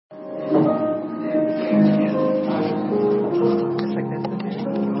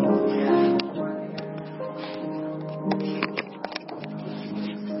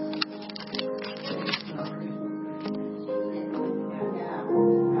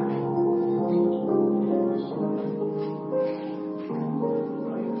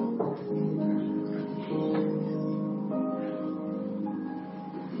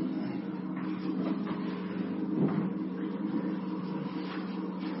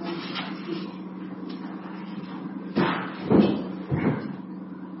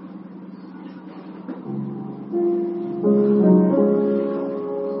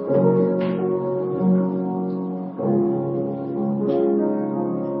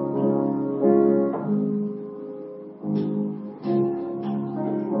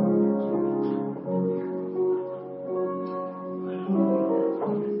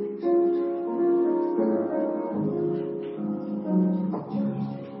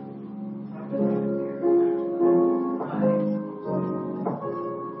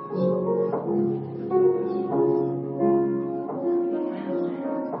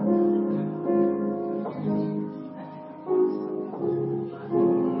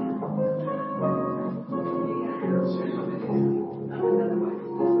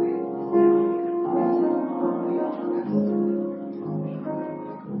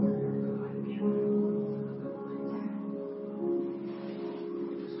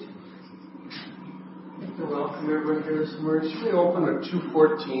Welcome everyone here this morning. Should we open at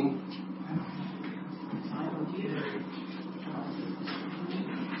 2:14?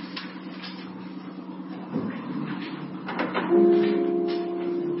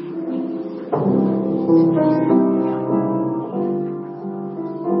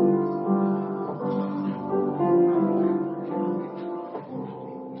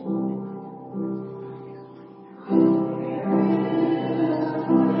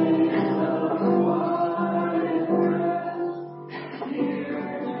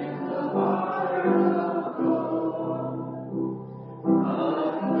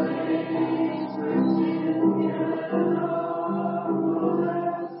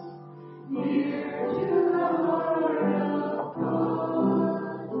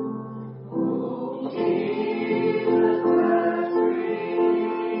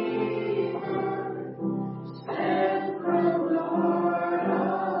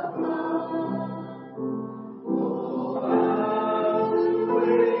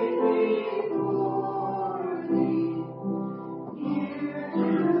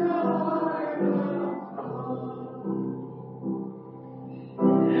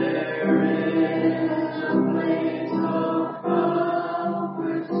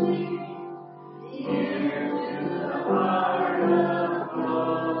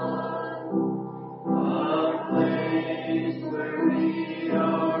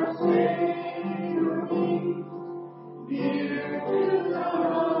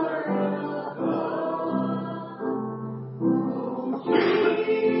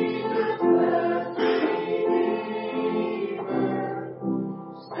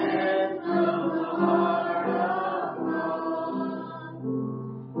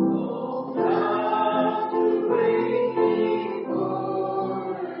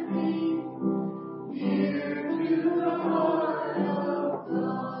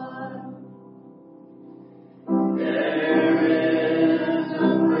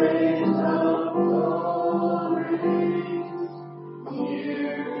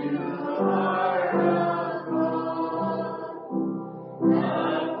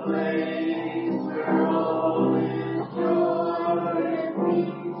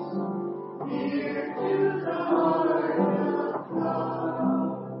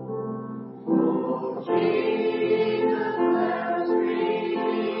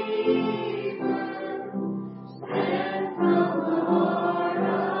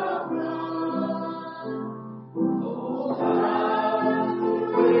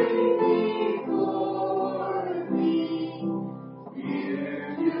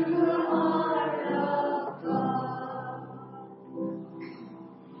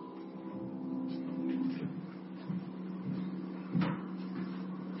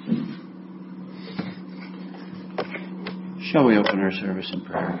 Shall we open our service in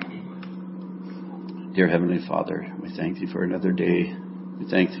prayer? Dear Heavenly Father, we thank Thee for another day. We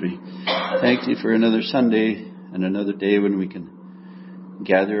thank Thee for another Sunday and another day when we can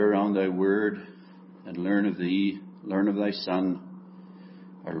gather around Thy Word and learn of Thee, learn of Thy Son,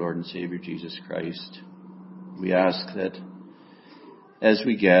 our Lord and Savior Jesus Christ. We ask that as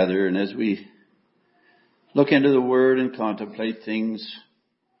we gather and as we look into the Word and contemplate things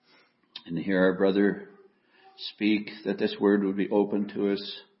and hear our brother speak, that this word would be open to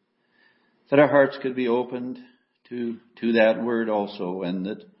us, that our hearts could be opened to that word also, and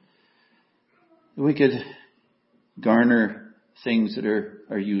that we could garner things that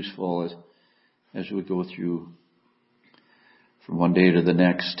are useful as we go through from one day to the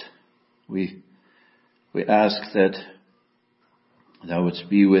next. We ask that Thou wouldst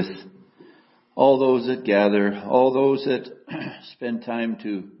be with all those that gather, all those that spend time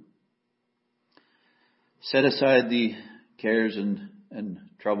to set aside the cares and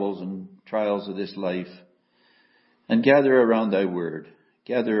troubles and trials of this life and gather around Thy Word.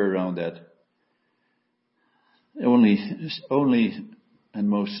 Gather around that only and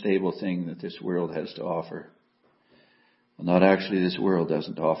most stable thing that this world has to offer. Well, not actually this world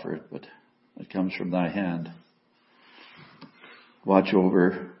doesn't offer it, but it comes from Thy hand. Watch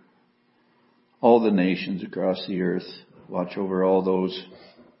over all the nations across the earth. Watch over all those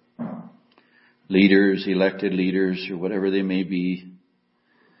leaders, elected leaders, or whatever they may be.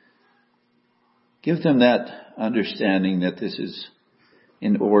 Give them that understanding that this is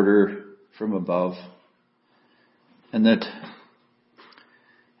in order from above, and that,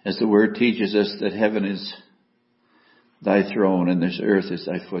 as the Word teaches us, that heaven is Thy throne and this earth is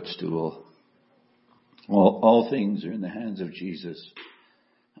Thy footstool. All things are in the hands of Jesus.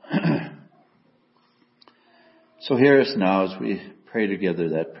 So hear us now as we pray together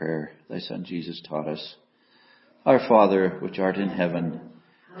that prayer Thy Son Jesus taught us. Our Father, which art in heaven,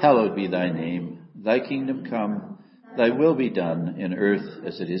 hallowed be Thy name. Thy kingdom come, thy will be done in earth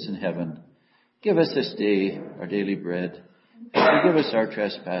as it is in heaven. Give us this day our daily bread, and forgive us our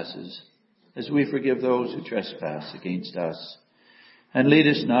trespasses, as we forgive those who trespass against us. And lead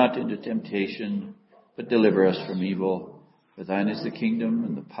us not into temptation, but deliver us from evil. For thine is the kingdom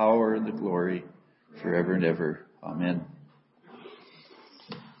and the power and the glory forever and ever. Amen.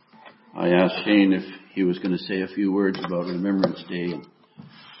 I asked Shane if he was going to say a few words about Remembrance Day,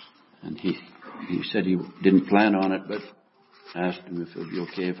 and he said he didn't plan on it, but asked him if it would be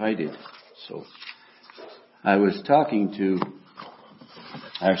okay if I did. So I was talking to,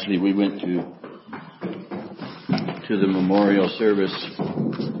 actually we went to the memorial service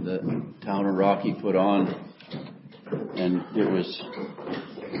the town of Rocky put on, and it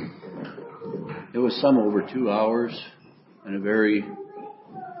was some over 2 hours, and a very,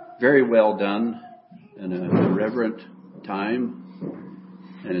 very well done and a reverent time.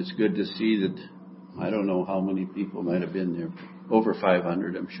 And it's good to see that, I don't know how many people might have been there, over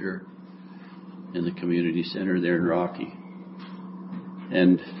 500 I'm sure, in the community center there in Rocky.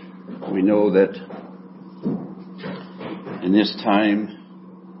 And we know that in this time,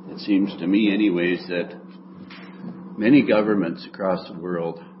 it seems to me anyways, that many governments across the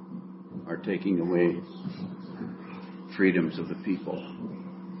world are taking away freedoms of the people.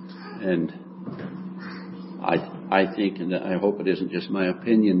 And I think, and I hope it isn't just my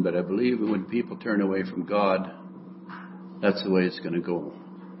opinion, but I believe when people turn away from God, that's the way it's going to go.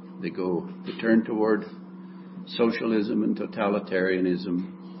 They turn toward socialism and totalitarianism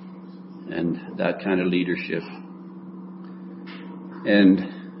and that kind of leadership.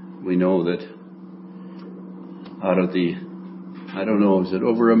 And we know that out of the, I don't know, is it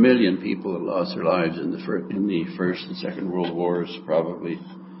over 1 million people that lost their lives in the First and Second World Wars, probably.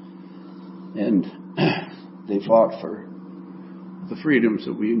 And they fought for the freedoms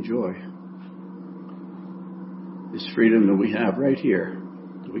that we enjoy. This freedom that we have right here,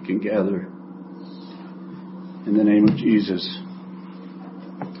 that we can gather in the name of Jesus.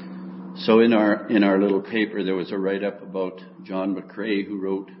 So in our little paper, there was a write-up about John McCrae, who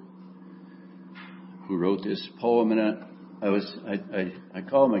wrote this poem, and I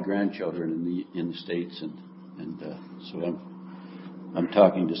call my grandchildren in the States, and so I'm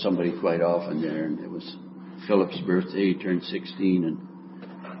talking to somebody quite often there, and it was Philip's birthday. He turned 16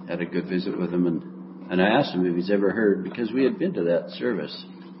 and had a good visit with him, and I asked him if he's ever heard, because we had been to that service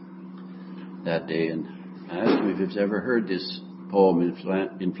that day, and I asked him if he's ever heard this poem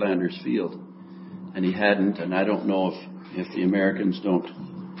in Flanders Field, and he hadn't. And I don't know if the Americans don't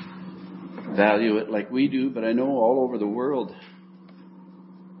value it like we do, but I know all over the world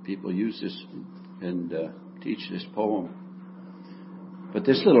people use this and teach this poem. But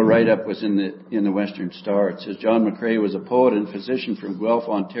this little write-up was in the Western Star. It says, John McCrae was a poet and physician from Guelph,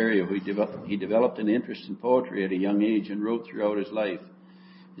 Ontario. He developed an interest in poetry at a young age and wrote throughout his life.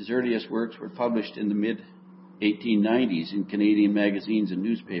 His earliest works were published in the mid-1890s in Canadian magazines and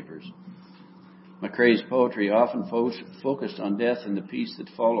newspapers. McCrae's poetry often focused on death and the peace that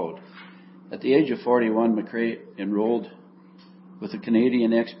followed. At the age of 41, McCrae enrolled with the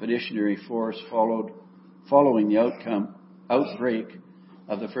Canadian Expeditionary Force following the outbreak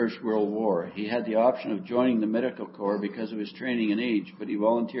of the First World War. He had the option of joining the Medical Corps because of his training and age, but he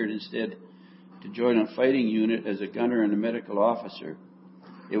volunteered instead to join a fighting unit as a gunner and a medical officer.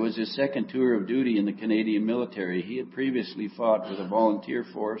 It was his second tour of duty in the Canadian military. He had previously fought with a volunteer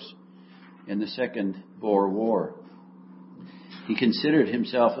force in the Second Boer War. He considered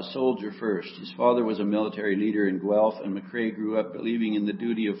himself a soldier first. His father was a military leader in Guelph, and McCrae grew up believing in the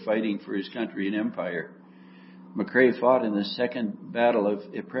duty of fighting for his country and empire. McCrae fought in the Second Battle of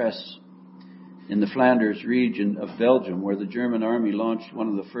Ypres in the Flanders region of Belgium, where the German army launched one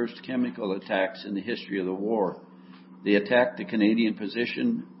of the first chemical attacks in the history of the war. They attacked the Canadian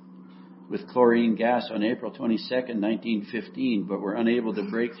position with chlorine gas on April 22, 1915, but were unable to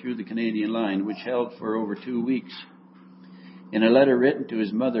break through the Canadian line, which held for over 2 weeks. In a letter written to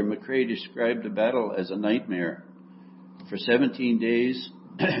his mother, McCrae described the battle as a nightmare. For 17 days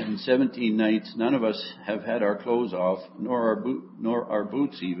and 17 nights, none of us have had our clothes off, nor our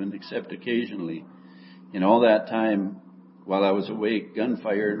boots even, except occasionally. In all that time, while I was awake,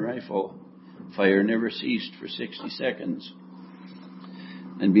 gunfire and rifle fire never ceased for 60 seconds.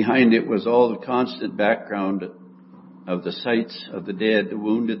 And behind it was all the constant background of the sights of the dead, the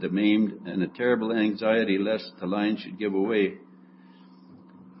wounded, the maimed, and a terrible anxiety lest the line should give away.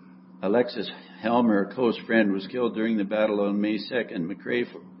 Alexis Helmer, a close friend, was killed during the battle on May 2nd. McCrae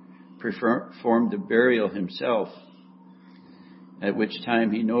performed the burial himself, at which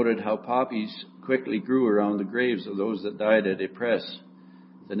time he noted how poppies quickly grew around the graves of those that died at Ypres.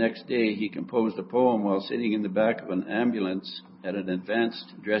 The next day, he composed a poem while sitting in the back of an ambulance at an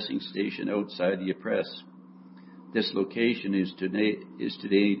advanced dressing station outside the press. This location is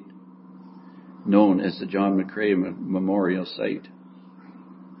today known as the John McCrae Memorial Site.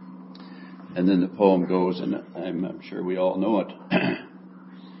 And then the poem goes, and I'm sure we all know it.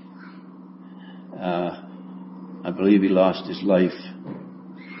 I believe he lost his life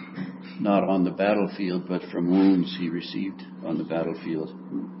not on the battlefield, but from wounds he received on the battlefield.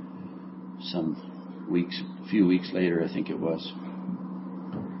 A few weeks later, I think it was.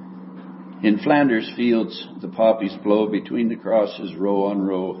 In Flanders fields, the poppies blow between the crosses, row on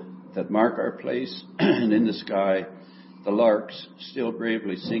row, that mark our place, and in the sky, the larks, still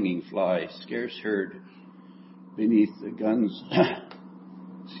bravely singing, fly, scarce heard beneath the guns,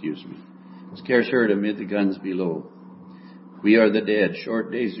 scarce heard amid the guns below. We are the dead.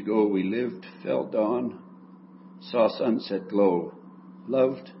 Short days ago we lived, felt dawn, saw sunset glow,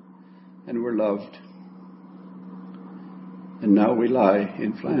 loved and were loved. And now we lie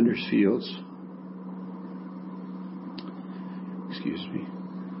in Flanders fields.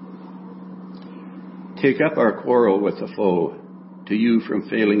 Take up our quarrel with the foe. To you from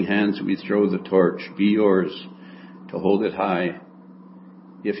failing hands we throw the torch. Be yours to hold it high.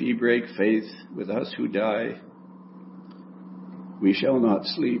 If ye break faith with us who die, we shall not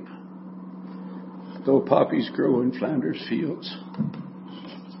sleep, though poppies grow in Flanders fields.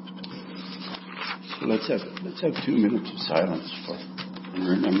 So let's have 2 minutes of silence in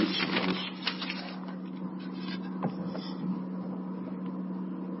remembrance of those.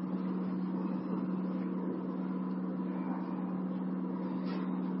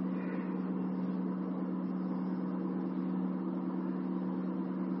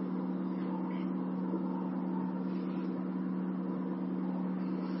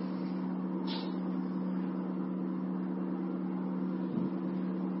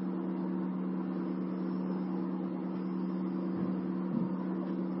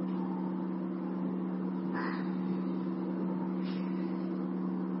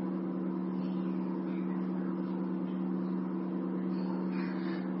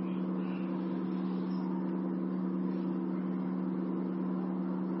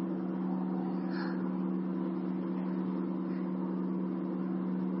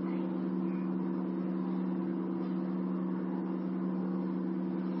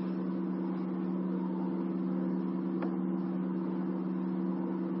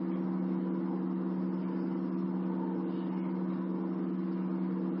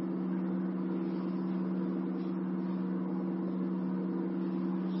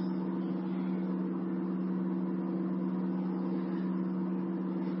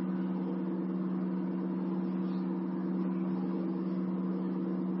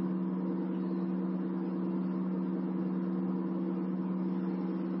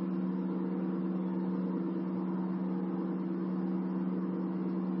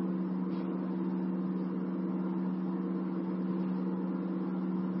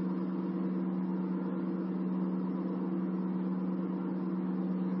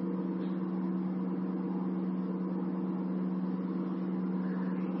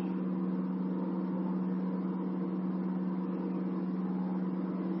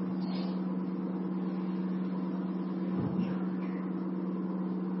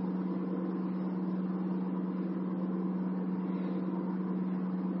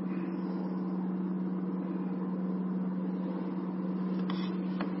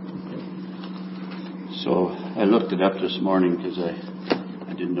 So I looked it up this morning because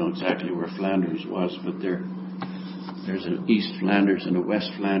I didn't know exactly where Flanders was, but there's an East Flanders and a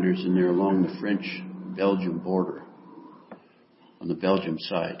West Flanders, and they're along the French-Belgium border on the Belgium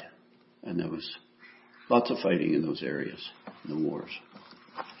side. And there was lots of fighting in those areas, in the wars.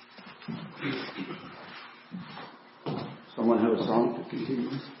 Someone have a song to continue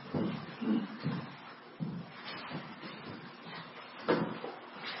with?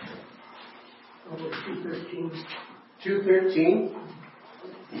 Over 213. 213.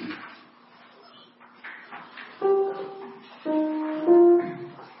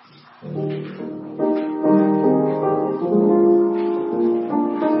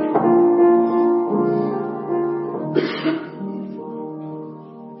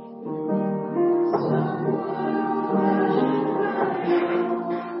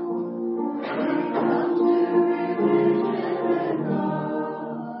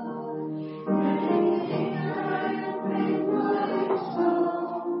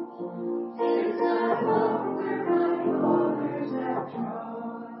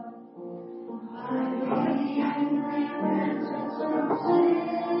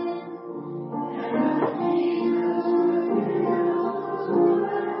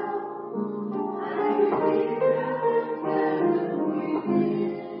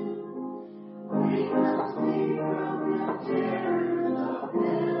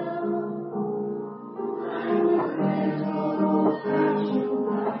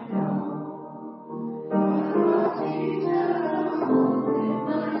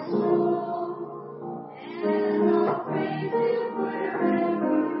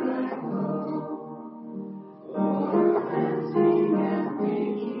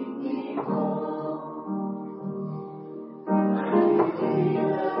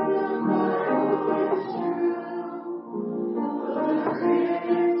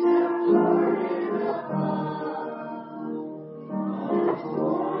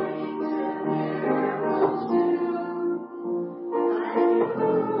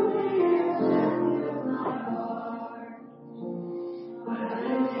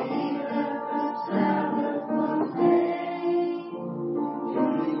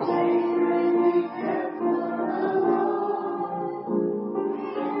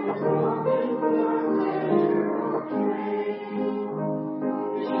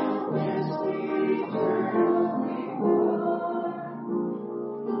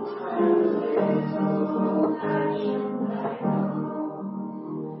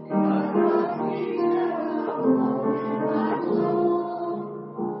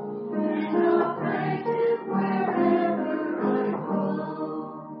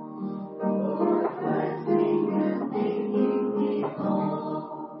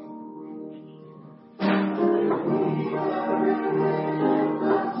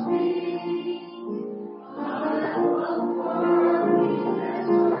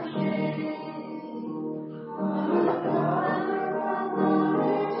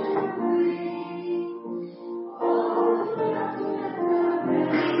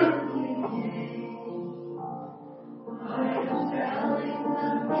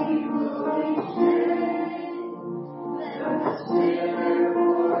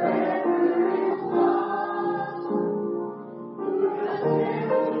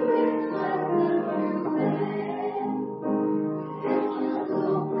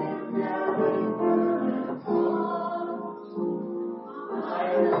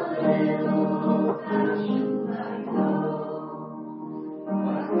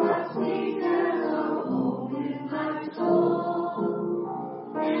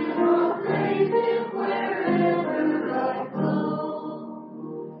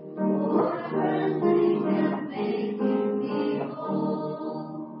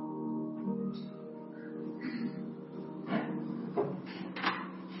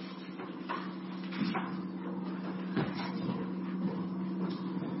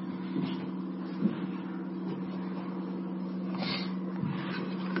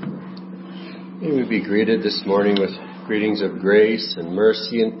 May we be greeted this morning with greetings of grace and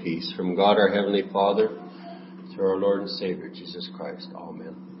mercy and peace from God our Heavenly Father, through our Lord and Savior, Jesus Christ.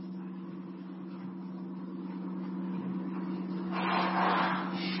 Amen.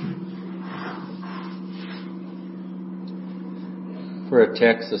 For a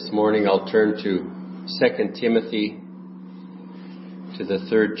text this morning, I'll turn to 2 Timothy, to the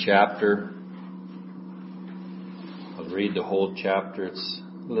 3rd chapter. I'll read the whole chapter. It's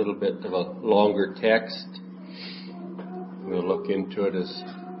a little bit of a longer text. We'll look into it as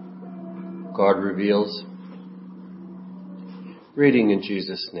God reveals. Reading in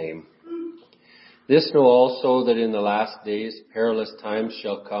Jesus' name. This know also that in the last days perilous times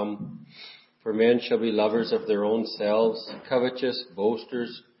shall come, for men shall be lovers of their own selves, covetous,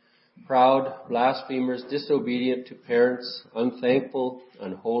 boasters, proud, blasphemers, disobedient to parents, unthankful,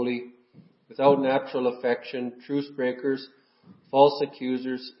 unholy, without natural affection, truce breakers, false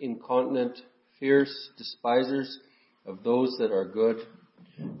accusers, incontinent, fierce, despisers of those that are good,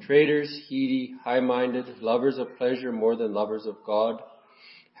 traitors, heady, high-minded, lovers of pleasure more than lovers of God,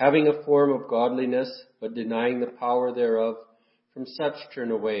 having a form of godliness, but denying the power thereof. From such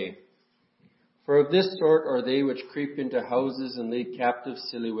turn away. For of this sort are they which creep into houses and lead captive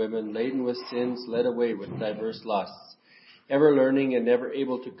silly women, laden with sins, led away with diverse lusts, ever learning and never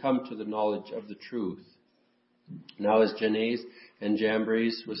able to come to the knowledge of the truth. Now as Jannes and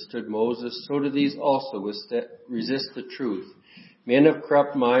Jambres withstood Moses, so do these also resist the truth. Men of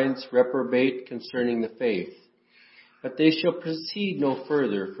corrupt minds, reprobate concerning the faith. But they shall proceed no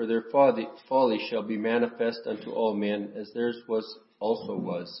further, for their folly shall be manifest unto all men, as theirs also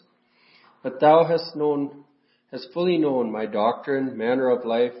was. But thou hast fully known my doctrine, manner of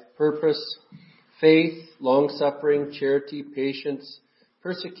life, purpose, faith, long-suffering, charity, patience,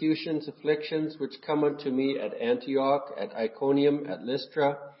 persecutions, afflictions, which come unto me at Antioch, at Iconium, at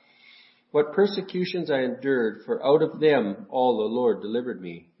Lystra. What persecutions I endured, for out of them all the Lord delivered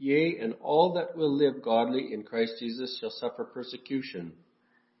me. Yea, and all that will live godly in Christ Jesus shall suffer persecution.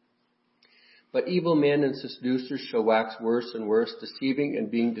 But evil men and seducers shall wax worse and worse, deceiving and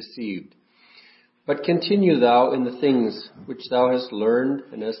being deceived. But continue thou in the things which thou hast learned,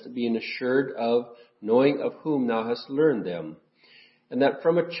 and hast been assured of, knowing of whom thou hast learned them. And that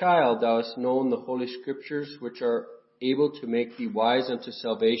from a child thou hast known the Holy Scriptures, which are able to make thee wise unto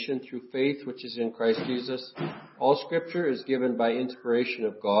salvation through faith which is in Christ Jesus. All Scripture is given by inspiration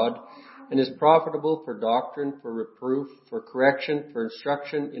of God, and is profitable for doctrine, for reproof, for correction, for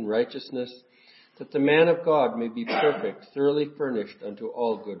instruction in righteousness, that the man of God may be perfect, thoroughly furnished unto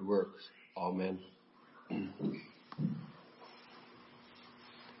all good works. Amen.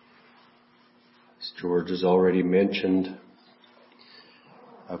 As George has already mentioned,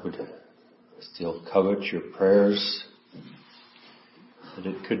 I would still covet your prayers, that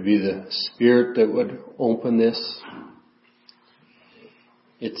it could be the Spirit that would open this.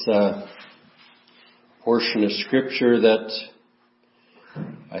 It's a portion of Scripture that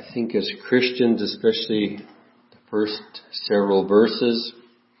I think as Christians, especially the first several verses,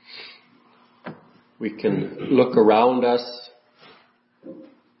 we can look around us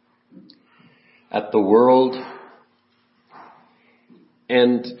at the world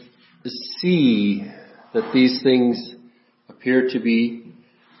and see that these things appear to be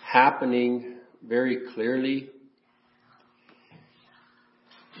happening very clearly.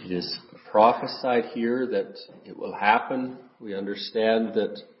 It is prophesied here that it will happen. We understand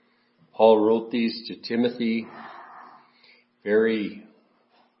that Paul wrote these to Timothy very,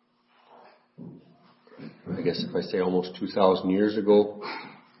 I guess if I say almost 2,000 years ago.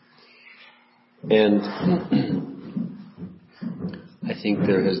 And I think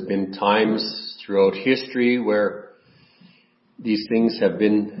there has been times throughout history where these things have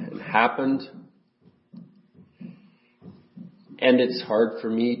been and happened. And it's hard for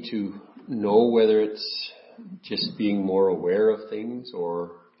me to know whether it's just being more aware of things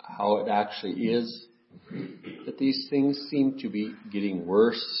or how it actually is. That these things seem to be getting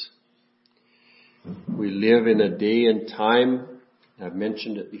worse. We live in a day and time, I've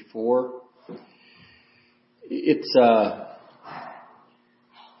mentioned it before, it's a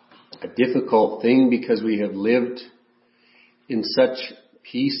difficult thing because we have lived in such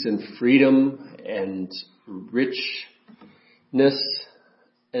peace and freedom and richness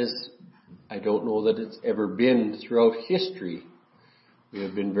as I don't know that it's ever been throughout history. We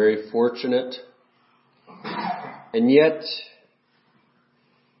have been very fortunate. And yet,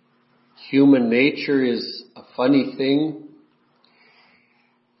 human nature is a funny thing.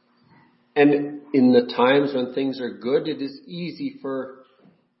 And in the times when things are good, it is easy for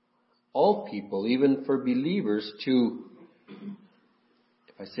all people, even for believers, to,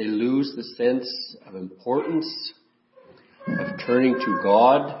 if I say, lose the sense of importance, of turning to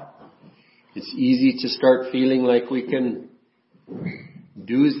God. It's easy to start feeling like we can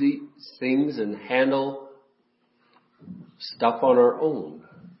do these things and handle stuff on our own.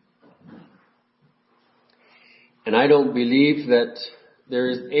 And I don't believe that there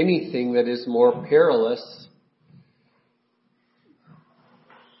is anything that is more perilous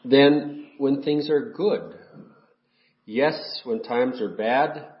than when things are good. Yes, when times are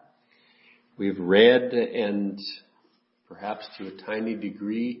bad, we've read and perhaps to a tiny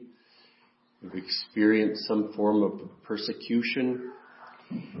degree we've experienced some form of persecution,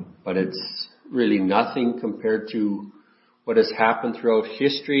 but it's really nothing compared to what has happened throughout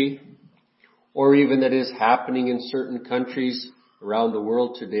history, or even that is happening in certain countries around the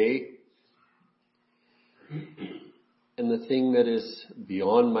world today. And the thing that is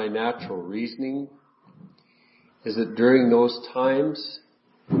beyond my natural reasoning is that during those times,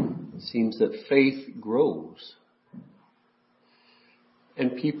 it seems that faith grows.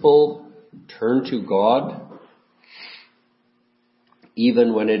 And people turn to God,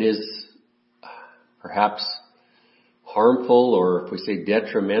 even when it is perhaps harmful or, if we say,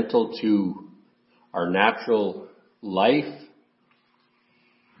 detrimental to our natural life.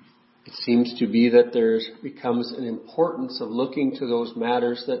 It seems to be that there becomes an importance of looking to those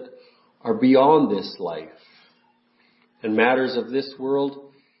matters that are beyond this life. And matters of this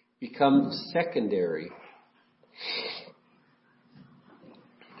world become secondary.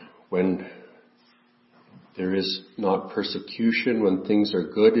 When there is not persecution, when things are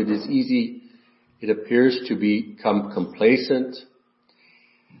good, it is easy, it appears, to become complacent.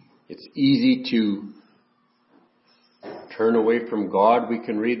 It's easy to turn away from God. We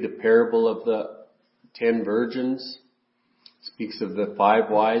can read the parable of the 10 virgins. It speaks of the 5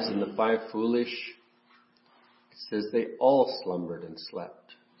 wise and the 5 foolish. It says they all slumbered and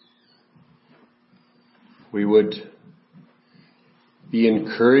slept. We would be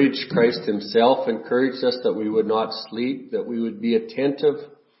encouraged. Christ himself encouraged us that we would not sleep, that we would be attentive,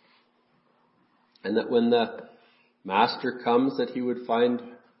 and that when the Master comes, that he would find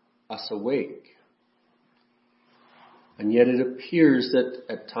us awake. And yet it appears that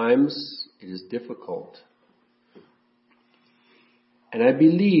at times it is difficult. And I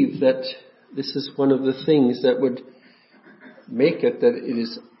believe that this is one of the things that would make it that it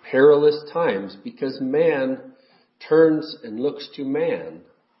is perilous times, because man turns and looks to man.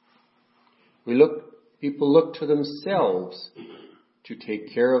 People look to themselves to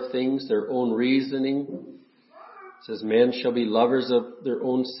take care of things, their own reasoning. It says, men shall be lovers of their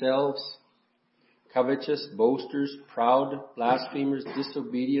own selves, covetous, boasters, proud, blasphemers,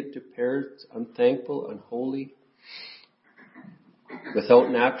 disobedient to parents, unthankful, unholy,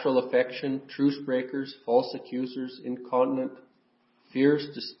 without natural affection, truce breakers, false accusers, incontinent, fierce,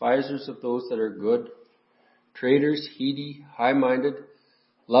 despisers of those that are good, traitors, heady, high-minded,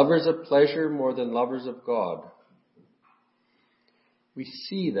 lovers of pleasure more than lovers of God. We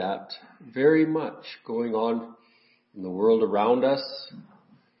see that very much going on in the world around us.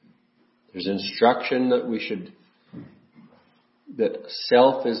 There's instruction that we should that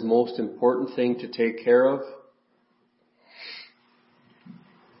self is the most important thing to take care of.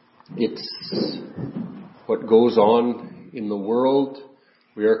 It's what goes on in the world.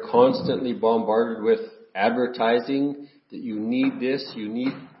 We are constantly bombarded with advertising that you need this, you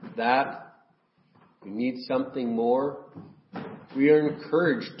need that, you need something more. We are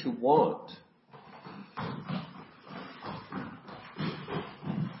encouraged to want.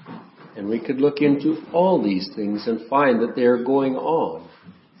 And we could look into all these things and find that they are going on.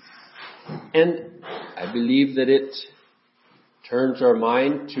 And I believe that it turns our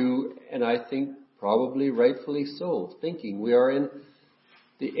mind to, and I think probably rightfully so, thinking we are in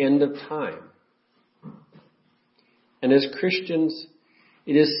the end of time. And as Christians,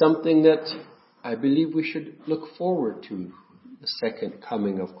 it is something that I believe we should look forward to, the second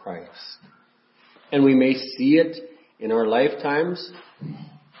coming of Christ. And we may see it in our lifetimes,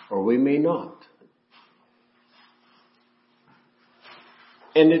 or we may not.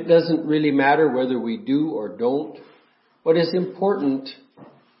 And it doesn't really matter whether we do or don't. What is important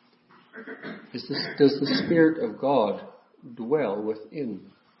is does the Spirit of God dwell within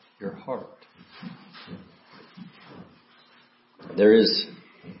your heart? There is,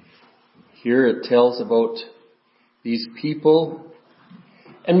 here it tells about these people,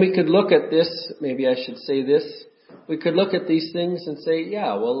 and we could look at this, maybe I should say this, we could look at these things and say,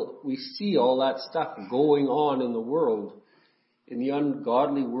 yeah, well, we see all that stuff going on in the world, in the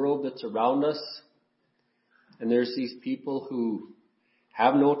ungodly world that's around us, and there's these people who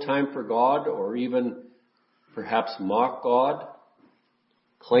have no time for God, or even perhaps mock God,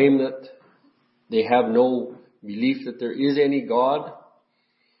 claim that they have no belief that there is any God.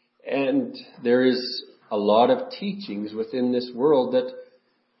 And there is a lot of teachings within this world that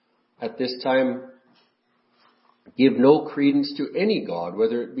at this time give no credence to any God,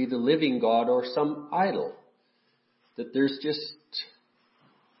 whether it be the living God or some idol. That there's just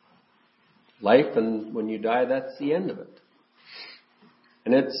life, and when you die, that's the end of it.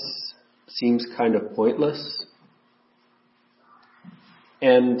 And it seems kind of pointless.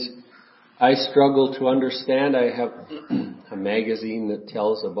 And I struggle to understand. I have a magazine that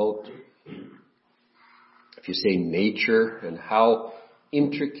tells about, if you say nature, and how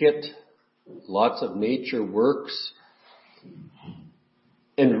intricate lots of nature works.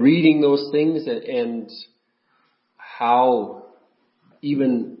 And reading those things and how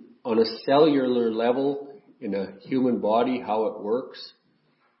even on a cellular level in a human body, how it works.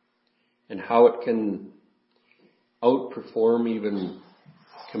 And how it can outperform even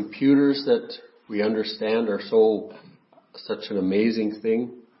computers that we understand are such an amazing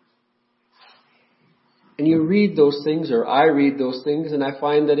thing. And you read those things, or I read those things, and I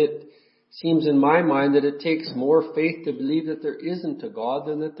find that it seems in my mind that it takes more faith to believe that there isn't a God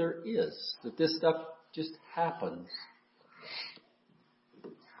than that there is. That this stuff just happens.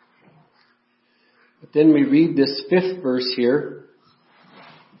 But then we read this 5th verse here,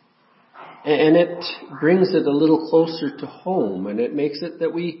 and it brings it a little closer to home, and it makes it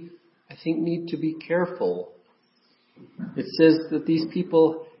that we, I think, need to be careful. It says that these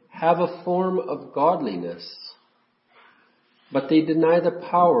people have a form of godliness, but they deny the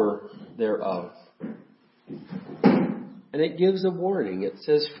power thereof. And it gives a warning. It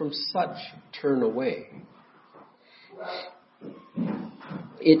says, from such turn away.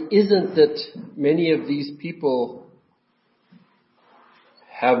 It isn't that many of these people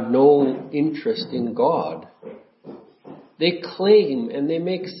have no interest in God. They claim, and they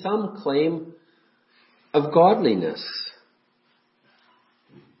make some claim of godliness.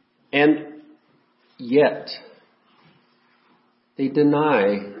 And yet, they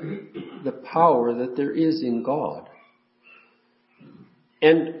deny the power that there is in God.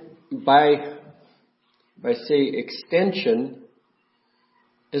 And by say extension,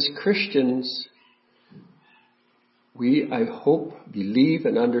 as Christians, we, I hope, believe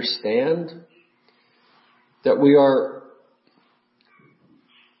and understand that we are,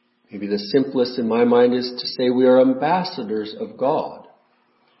 maybe the simplest in my mind is to say we are ambassadors of God.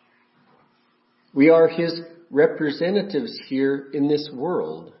 We are His representatives here in this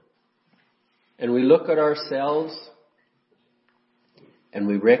world. And we look at ourselves and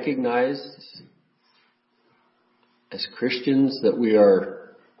we recognize as Christians that we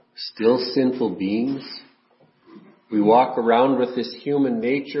are still sinful beings. We walk around with this human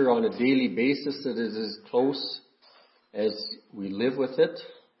nature on a daily basis that is as close as we live with it.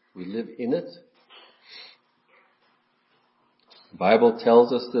 We live in it. The Bible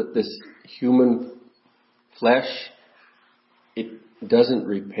tells us that this human flesh, it doesn't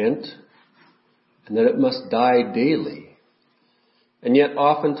repent, and that it must die daily. And yet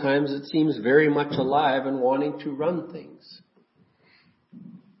oftentimes it seems very much alive and wanting to run things.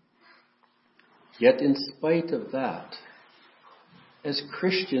 Yet in spite of that, as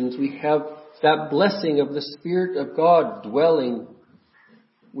Christians, we have that blessing of the Spirit of God dwelling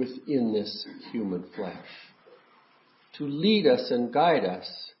within this human flesh to lead us and guide us.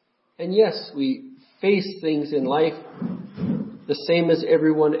 And yes, we face things in life the same as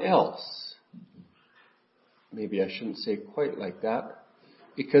everyone else. Maybe I shouldn't say quite like that,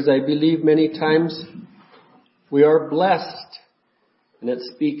 because I believe many times we are blessed, and it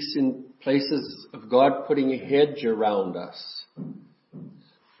speaks in places of God putting a hedge around us.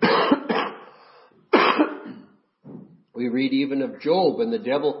 We read even of Job, and the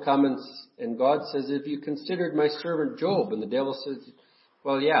devil comes and God says, "Have you considered my servant Job?" And the devil says,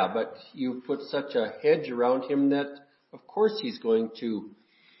 "Well, yeah, but you put such a hedge around him that of course he's going to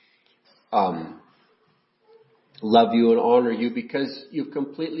love you and honor you because you've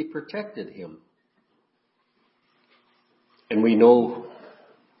completely protected him." And we know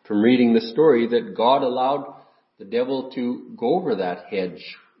from reading the story that God allowed the devil to go over that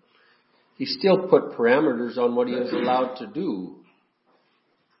hedge. He still put parameters on what he was allowed to do,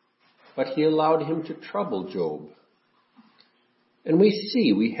 but he allowed him to trouble Job. And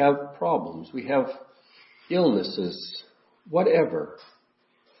we have problems, we have illnesses, whatever.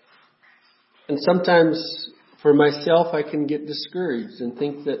 And sometimes for myself, I can get discouraged and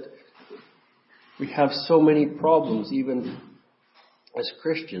think that we have so many problems even as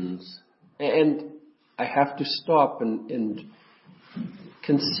Christians. And I have to stop and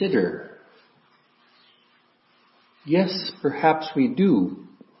consider, yes, perhaps we do,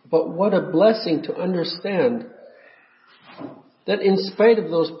 but what a blessing to understand that in spite of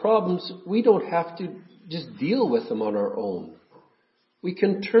those problems, we don't have to just deal with them on our own. We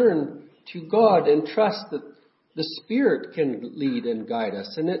can turn to God and trust that the Spirit can lead and guide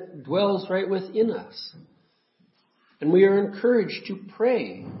us, and it dwells right within us. And we are encouraged to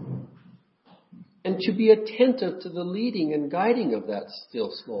pray and to be attentive to the leading and guiding of that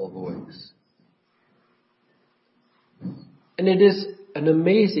still small voice. And it is an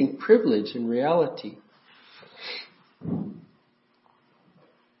amazing privilege in reality.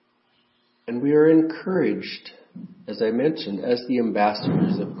 And we are encouraged, as I mentioned, as the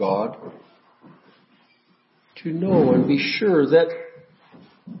ambassadors of God, to know and be sure that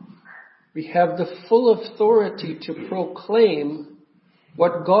we have the full authority to proclaim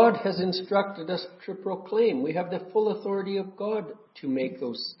what God has instructed us to proclaim. We have the full authority of God to make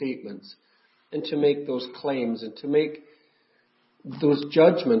those statements and to make those claims and to make those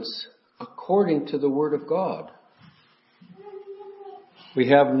judgments according to the Word of God. We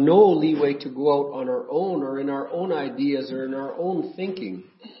have no leeway to go out on our own or in our own ideas or in our own thinking.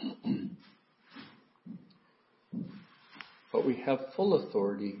 But we have full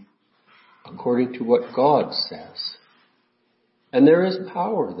authority according to what God says. And there is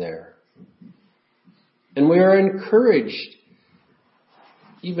power there. And we are encouraged,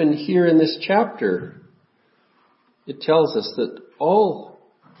 even here in this chapter, it tells us that all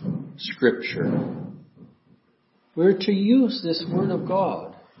Scripture, we're to use this Word of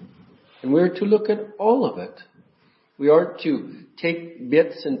God. And we're to look at all of it. We aren't to take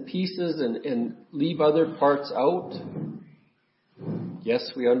bits and pieces and leave other parts out.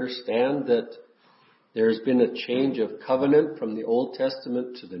 Yes, we understand that there's been a change of covenant from the Old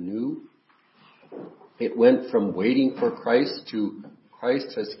Testament to the New. It went from waiting for Christ to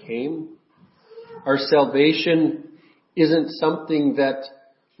Christ has came. Our salvation isn't something that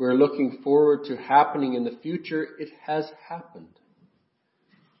we're looking forward to happening in the future. It has happened.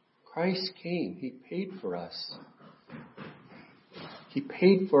 Christ came. He paid for us. He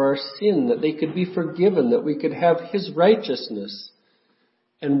paid for our sin, that they could be forgiven, that we could have His righteousness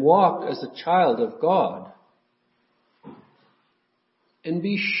and walk as a child of God. And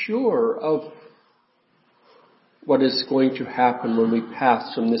be sure of what is going to happen when we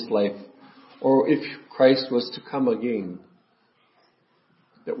pass from this life, or if Christ was to come again.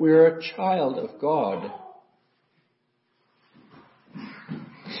 That we are a child of God.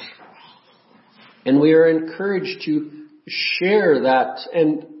 And we are encouraged to share that.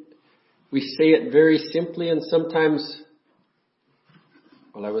 And we say it very simply, and sometimes,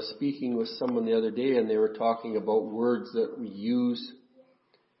 well, I was speaking with someone the other day and they were talking about words that we use.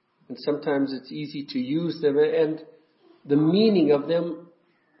 And sometimes it's easy to use them, and the meaning of them,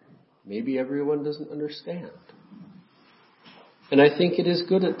 maybe everyone doesn't understand. And I think it is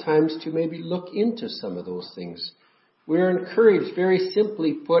good at times to maybe look into some of those things. We're encouraged, very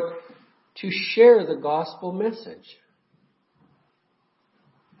simply put, to share the gospel message.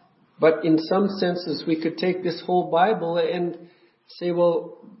 But in some senses, we could take this whole Bible and say,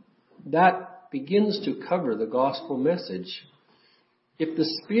 well, that begins to cover the gospel message. If the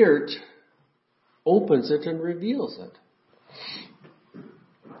Spirit opens it and reveals it.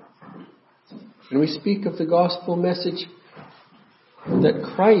 And we speak of the gospel message that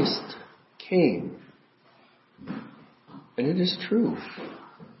Christ came. And it is true.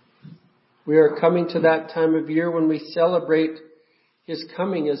 We are coming to that time of year when we celebrate His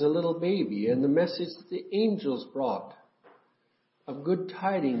coming as a little baby and the message that the angels brought of good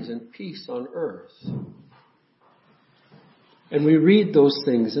tidings and peace on earth. And we read those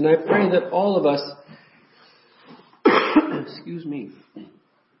things, and I pray that all of us, excuse me,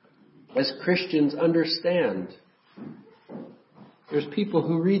 as Christians understand. There's people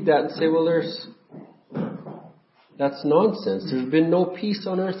who read that and say, well, that's nonsense. There's been no peace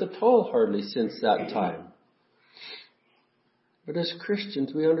on earth at all hardly since that time. But as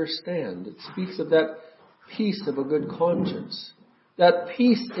Christians, we understand. It speaks of that peace of a good conscience, that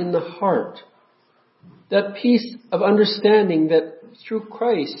peace in the heart, that peace of understanding that through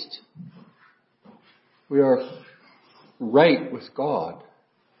Christ we are right with God.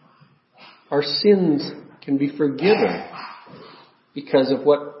 Our sins can be forgiven because of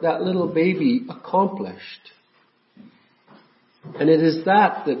what that little baby accomplished. And it is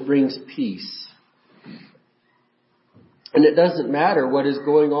that brings peace. And it doesn't matter what is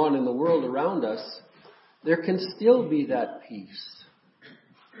going on in the world around us, there can still be that peace.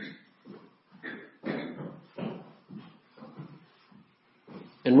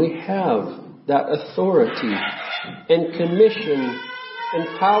 And we have that authority and commission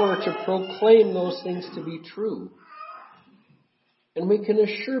and power to proclaim those things to be true. And we can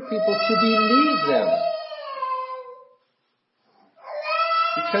assure people to believe them.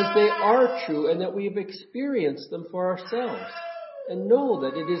 Because they are true and that we've experienced them for ourselves. And know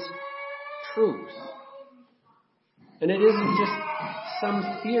that it is truth. And it isn't just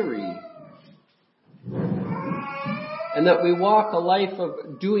some theory. And that we walk a life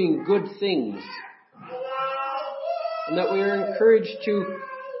of doing good things. And that we are encouraged to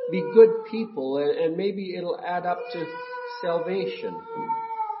be good people, and maybe it'll add up to salvation,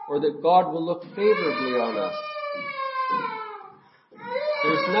 or that God will look favorably on us.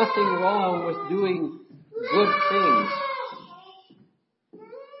 There's nothing wrong with doing good things,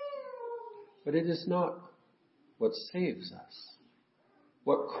 but it is not what saves us.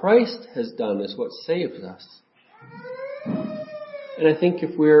 What Christ has done is what saves us. And I think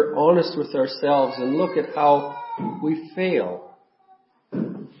if we're honest with ourselves and look at how we fail,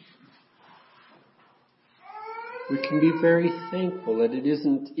 we can be very thankful that it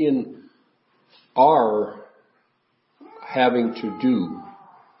isn't in our having to do.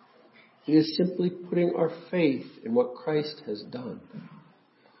 It is simply putting our faith in what Christ has done.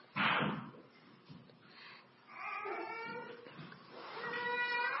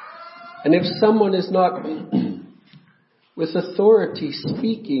 And if someone is not with authority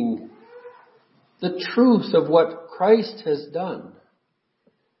speaking the truth of what Christ has done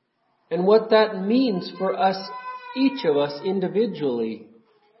and what that means for us, each of us individually,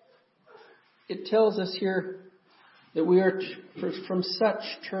 it tells us here that we are from such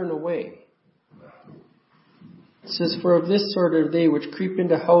turn away. It says, for of this sort are they which creep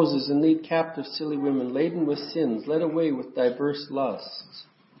into houses and lead captive silly women laden with sins, led away with diverse lusts.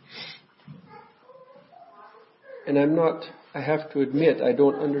 And I have to admit, I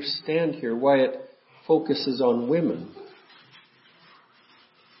don't understand here why it focuses on women.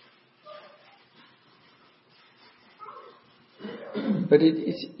 But it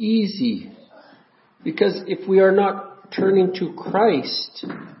is easy, because if we are not turning to Christ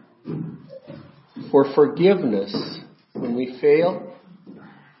for forgiveness when we fail,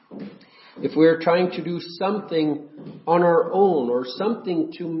 if we are trying to do something on our own or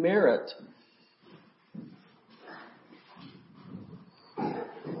something to merit,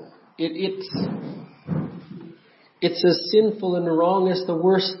 it's as sinful and wrong as the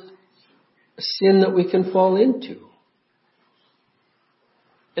worst sin that we can fall into.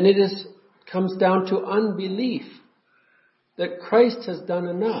 And it comes down to unbelief that Christ has done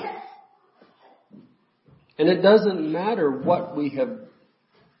enough. And it doesn't matter what we have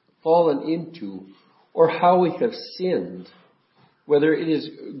fallen into or how we have sinned, whether it is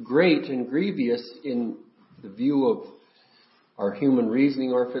great and grievous in the view of our human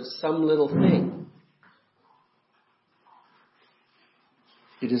reasoning or if it's some little thing.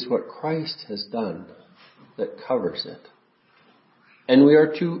 It is what Christ has done that covers it. And we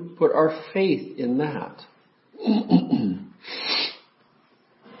are to put our faith in that. It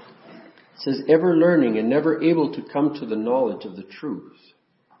says, ever learning and never able to come to the knowledge of the truth.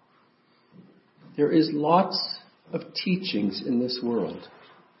 There is lots of teachings in this world.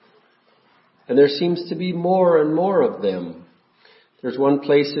 And there seems to be more and more of them. There's one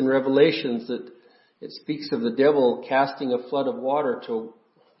place in Revelations that It speaks of the devil casting a flood of water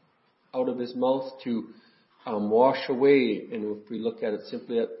out of his mouth to wash away, and if we look at it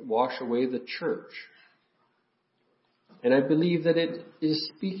simply, wash away the church. And I believe that it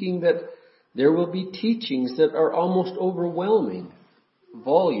is speaking that there will be teachings that are almost overwhelming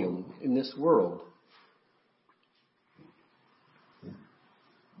volume in this world.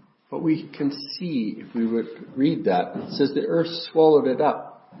 But we can see, if we would read that, it says the earth swallowed it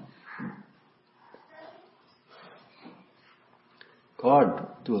up. God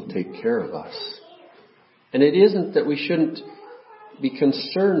will take care of us. And it isn't that we shouldn't be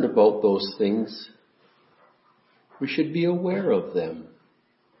concerned about those things. We should be aware of them.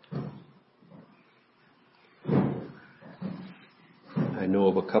 I know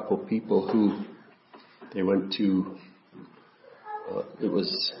of a couple people who they went to, it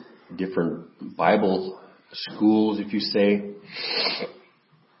was different Bible schools, if you say.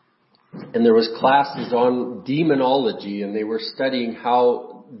 And there was classes on demonology, and they were studying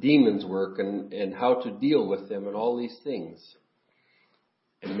how demons work and how to deal with them and all these things.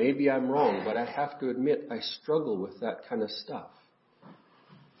 And maybe I'm wrong, but I have to admit I struggle with that kind of stuff.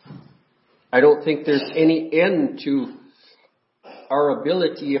 I don't think there's any end to our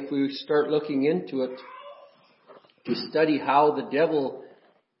ability, if we start looking into it, to study how the devil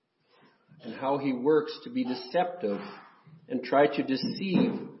and how he works to be deceptive and try to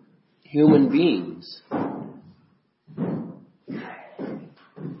deceive human beings.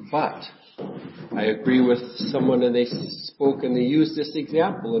 But I agree with someone, and they spoke and they used this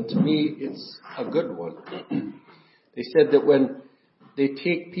example, and to me it's a good one. They said that when they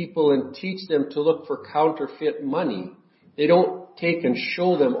take people and teach them to look for counterfeit money, they don't take and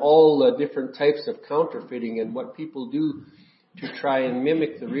show them all the different types of counterfeiting and what people do to try and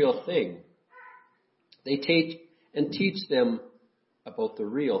mimic the real thing. They take and teach them about the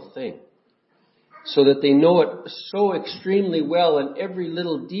real thing, so that they know it so extremely well in every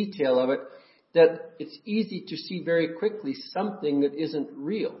little detail of it that it's easy to see very quickly something that isn't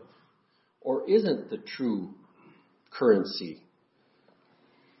real or isn't the true currency.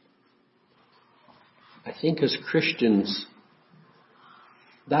 I think as Christians,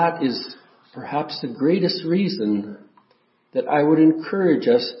 that is perhaps the greatest reason that I would encourage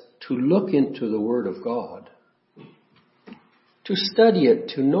us to look into the Word of God, to study it,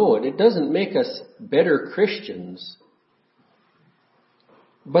 to know it. It doesn't make us better Christians,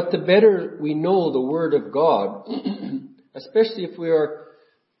 but the better we know the Word of God, especially if we are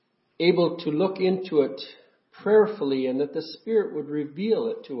able to look into it prayerfully and that the Spirit would reveal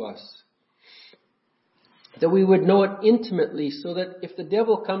it to us, that we would know it intimately, so that if the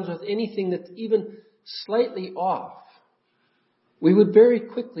devil comes with anything that's even slightly off, we would very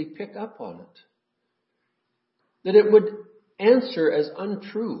quickly pick up on it. That it would answer as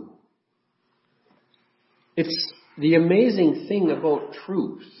untrue. It's the amazing thing about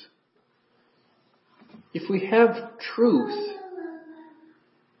truth. If we have truth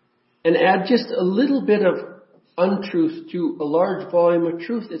and add just a little bit of untruth to a large volume of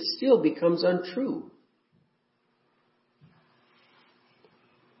truth, it still becomes untrue.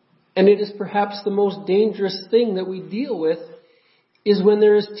 And it is perhaps the most dangerous thing that we deal with is when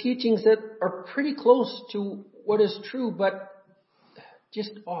there is teachings that are pretty close to what is true, but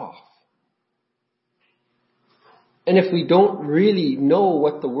just off. And if we don't really know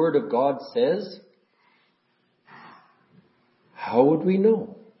what the Word of God says, how would we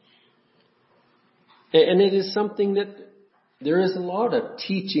know? And it is something that there is a lot of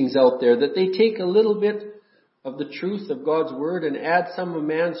teachings out there that they take a little bit of the truth of God's Word and add some of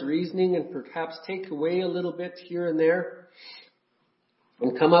man's reasoning and perhaps take away a little bit here and there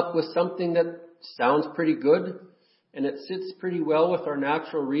and come up with something that sounds pretty good and it sits pretty well with our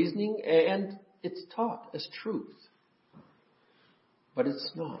natural reasoning, and it's taught as truth. But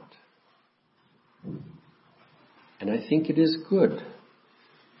it's not. And I think it is good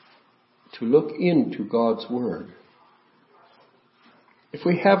to look into God's Word. If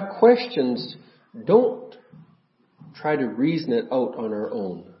we have questions, don't try to reason it out on our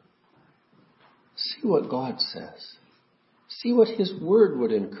own. See what God says. See what His Word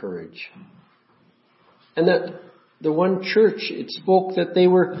would encourage. And that the one church, it spoke that they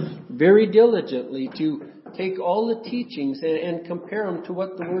were very diligently to take all the teachings and compare them to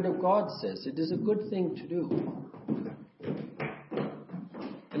what the Word of God says. It is a good thing to do.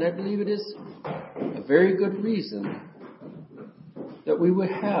 And I believe it is a very good reason that we would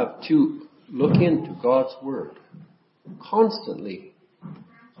have to look into God's Word constantly.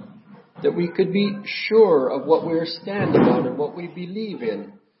 That we could be sure of what we are standing on and what we believe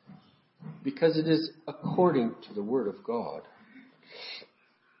in, because it is according to the Word of God.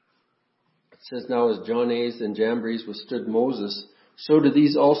 It says, now as Jannes and Jambres withstood Moses, so do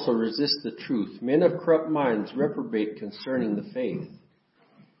these also resist the truth. Men of corrupt minds reprobate concerning the faith.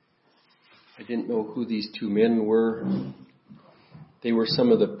 I didn't know who these two men were. They were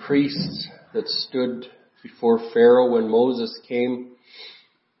some of the priests that stood before Pharaoh when Moses came.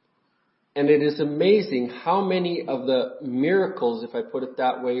 And it is amazing how many of the miracles, if I put it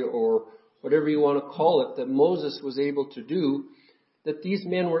that way, or whatever you want to call it, that Moses was able to do, that these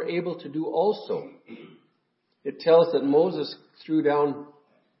men were able to do also. It tells that Moses threw down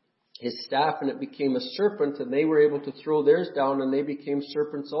his staff and it became a serpent, and they were able to throw theirs down and they became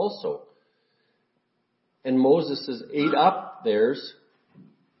serpents also. And Moses ate up theirs,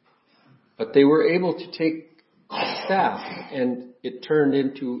 but they were able to take a staff and it turned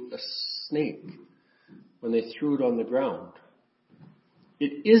into a snake when they threw it on the ground.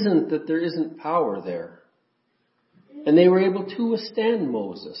 It isn't that there isn't power there. And they were able to withstand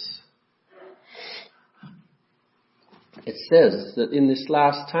Moses. It says that in this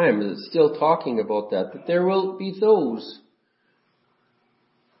last time, it's still talking about that there will be those.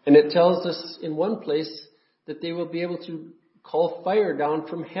 And it tells us in one place that they will be able to call fire down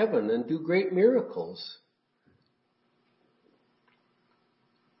from heaven and do great miracles.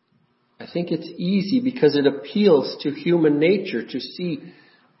 I think it's easy because it appeals to human nature to see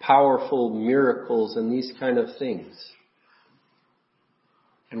powerful miracles and these kind of things.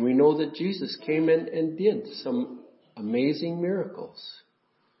 And we know that Jesus came in and did some amazing miracles.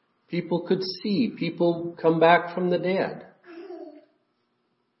 People could see, people come back from the dead.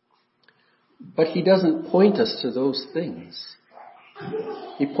 But he doesn't point us to those things.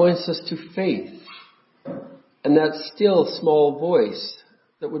 He points us to faith and that still small voice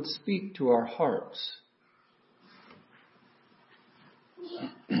that would speak to our hearts.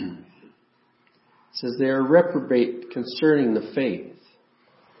 It says they are reprobate concerning the faith.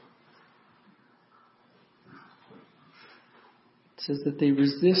 It says that they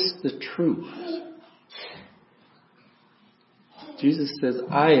resist the truth. Jesus says,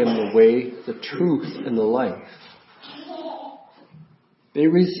 I am the way, the truth, and the life. They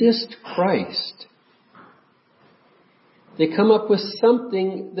resist Christ. They come up with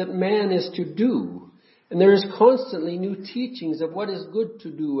something that man is to do. And there is constantly new teachings of what is good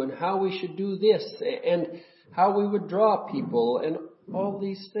to do and how we should do this and how we would draw people and all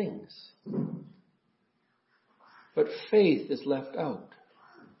these things. But faith is left out.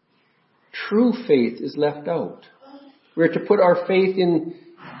 True faith is left out. We're to put our faith in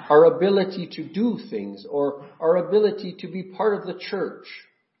our ability to do things or our ability to be part of the church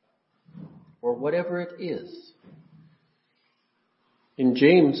or whatever it is. In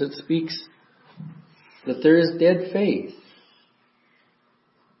James it speaks that there is dead faith.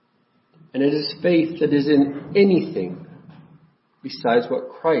 And it is faith that is in anything besides what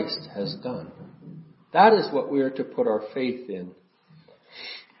Christ has done. That is what we are to put our faith in.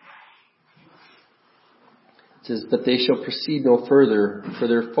 It says, but they shall proceed no further, for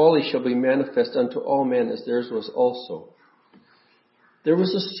their folly shall be manifest unto all men, as theirs was also. There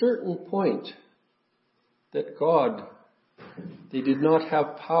was a certain point that God, they did not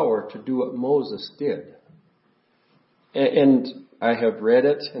have power to do what Moses did. And I have read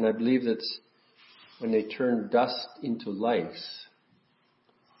it, and I believe that's when they turned dust into lice.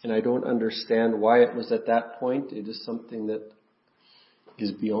 And I don't understand why it was at that point. It is something that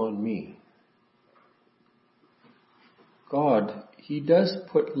is beyond me. God, He does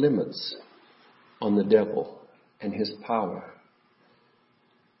put limits on the devil and his power.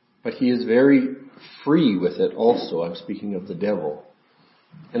 But He is very free with it also. I'm speaking of the devil.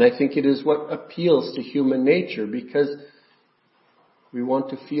 And I think it is what appeals to human nature because we want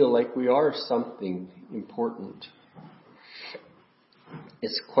to feel like we are something important.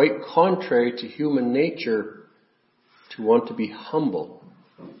 It's quite contrary to human nature to want to be humble,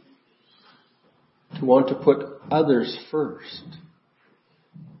 to want to put others first.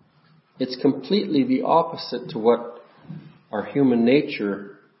 It's completely the opposite to what our human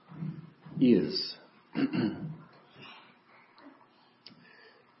nature is.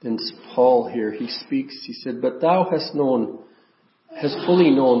 Then Paul here, he speaks, he said, but thou hast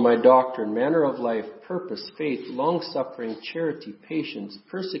fully known my doctrine, manner of life, purpose, faith, long-suffering, charity, patience,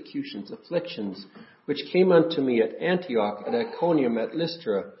 persecutions, afflictions, which came unto me at Antioch, at Iconium, at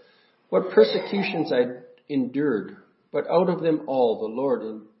Lystra, what persecutions I endured, but out of them all the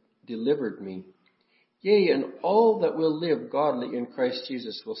Lord delivered me. Yea, and all that will live godly in Christ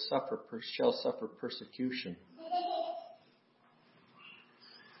Jesus shall suffer persecution.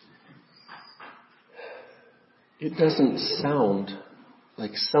 It doesn't sound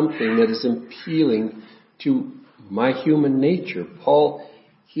like something that is appealing to my human nature. Paul,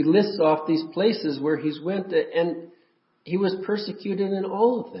 he lists off these places where he's went, and he was persecuted in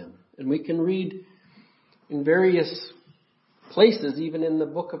all of them. And we can read in various places, even in the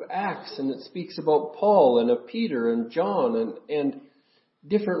book of Acts, and it speaks about Paul and of Peter and John and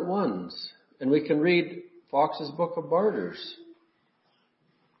different ones. And we can read Fox's Book of Martyrs.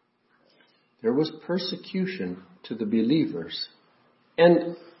 There was persecution to the believers.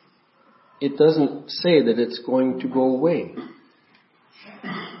 And it doesn't say that it's going to go away.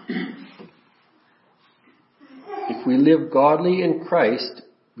 If we live godly in Christ,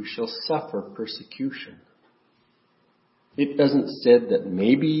 we shall suffer persecution. It doesn't say that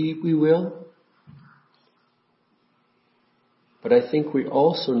maybe we will. But I think we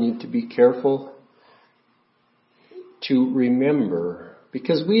also need to be careful to remember,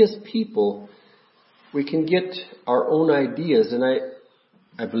 because we as people, we can get our own ideas, and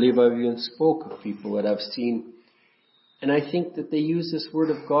I believe I've even spoke of people that I've seen, and I think that they use this Word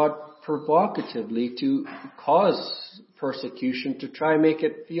of God provocatively to cause persecution, to try and make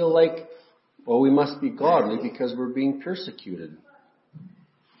it feel like, well, we must be godly because we're being persecuted.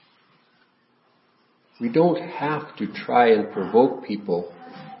 We don't have to try and provoke people.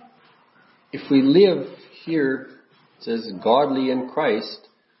 If we live here, it says, godly in Christ,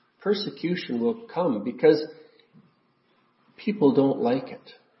 persecution will come because people don't like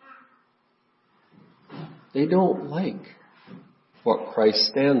it. They don't like what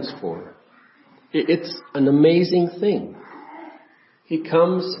Christ stands for. It's an amazing thing. He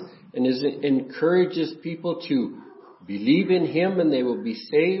comes and encourages people to believe in Him and they will be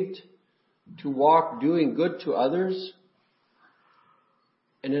saved, to walk doing good to others,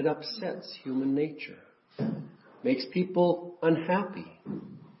 and it upsets human nature. Makes people unhappy.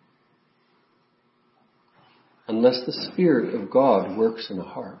 Unless the Spirit of God works in a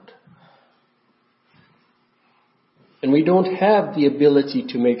heart. And we don't have the ability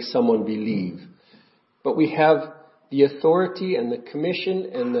to make someone believe, but we have the authority and the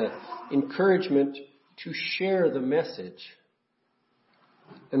commission and the encouragement to share the message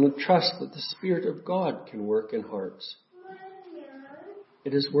and trust that the Spirit of God can work in hearts.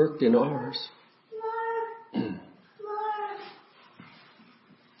 It has worked in ours. It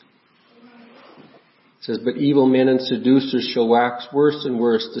says, but evil men and seducers shall wax worse and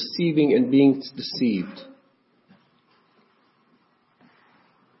worse, deceiving and being deceived.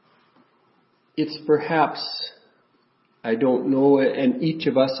 It's perhaps, I don't know, and each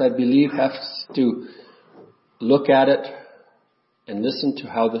of us, I believe, has to look at it and listen to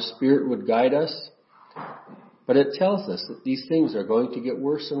how the Spirit would guide us. But it tells us that these things are going to get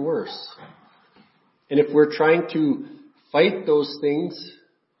worse and worse. And if we're trying to fight those things,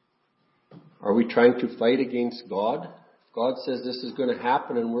 are we trying to fight against God? If God says this is going to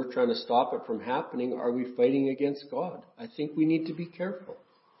happen and we're trying to stop it from happening, are we fighting against God? I think we need to be careful.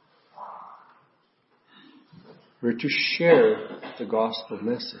 We're to share the gospel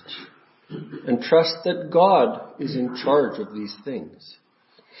message and trust that God is in charge of these things.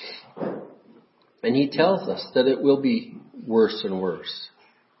 And He tells us that it will be worse and worse.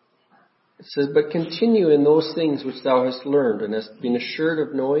 It says, but continue in those things which thou hast learned and hast been assured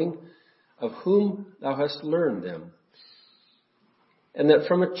of knowing, of whom thou hast learned them. And that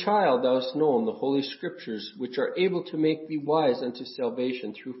from a child thou hast known the Holy Scriptures, which are able to make thee wise unto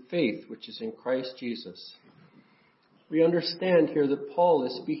salvation through faith which is in Christ Jesus. We understand here that Paul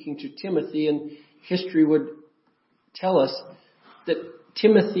is speaking to Timothy, and history would tell us that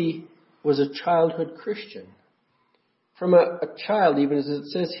Timothy was a childhood Christian. From a child, even as it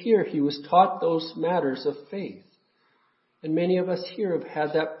says here, he was taught those matters of faith. And many of us here have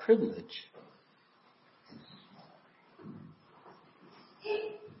had that privilege.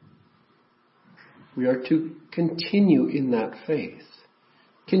 We are to continue in that faith.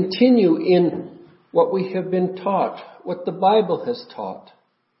 Continue in what we have been taught, what the Bible has taught,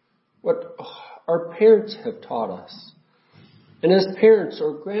 what our parents have taught us. And as parents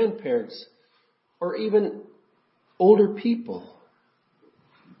or grandparents or even older people,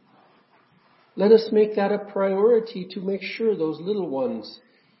 let us make that a priority to make sure those little ones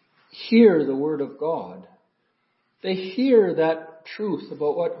hear the Word of God. They hear that truth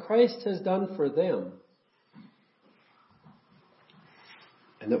about what Christ has done for them.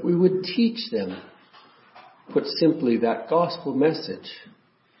 And that we would teach them, put simply, that gospel message.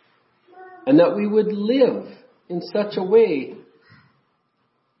 And that we would live in such a way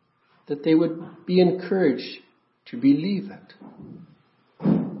that they would be encouraged to believe it.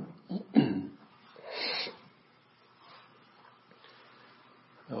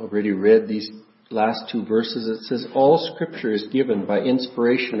 I already read these last two verses. It says, all Scripture is given by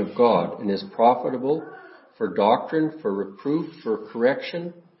inspiration of God and is profitable for doctrine, for reproof, for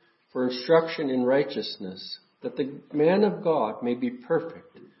correction, for instruction in righteousness, that the man of God may be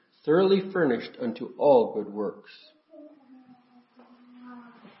perfect, thoroughly furnished unto all good works.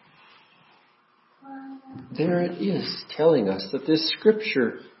 There it is, telling us that this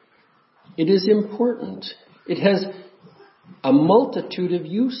scripture, it is important. It has a multitude of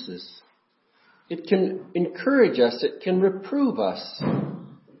uses. It can encourage us. It can reprove us.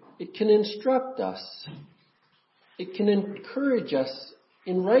 It can instruct us. It can encourage us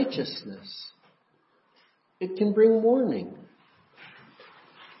in righteousness. It can bring warning.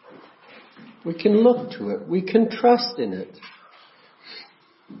 We can look to it. We can trust in it.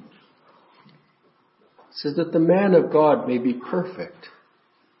 It says that the man of God may be perfect.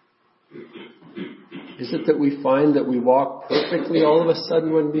 Is it that we find that we walk perfectly all of a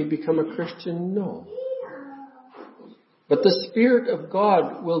sudden when we become a Christian? No. But the Spirit of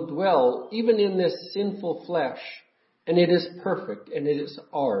God will dwell even in this sinful flesh, and it is perfect, and it is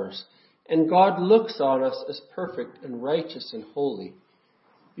ours. And God looks on us as perfect and righteous and holy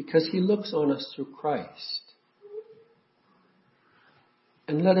because He looks on us through Christ.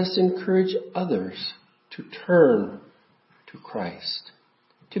 And let us encourage others to turn to Christ,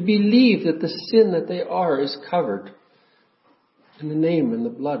 to believe that the sin that they are is covered in the name and the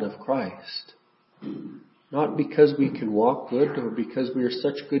blood of Christ. Not because we can walk good or because we are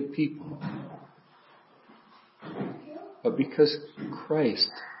such good people, but because Christ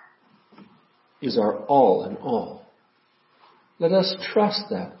is our all in all. Let us trust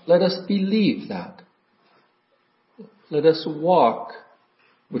that. Let us believe that. Let us walk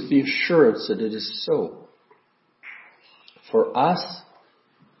with the assurance that it is so. For us,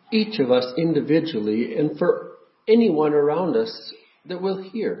 each of us individually, and for anyone around us that will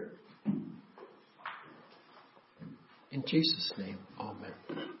hear. In Jesus' name,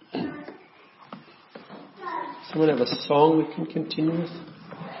 amen. Someone have a song we can continue with?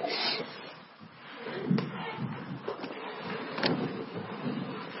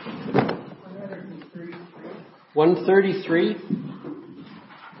 $133.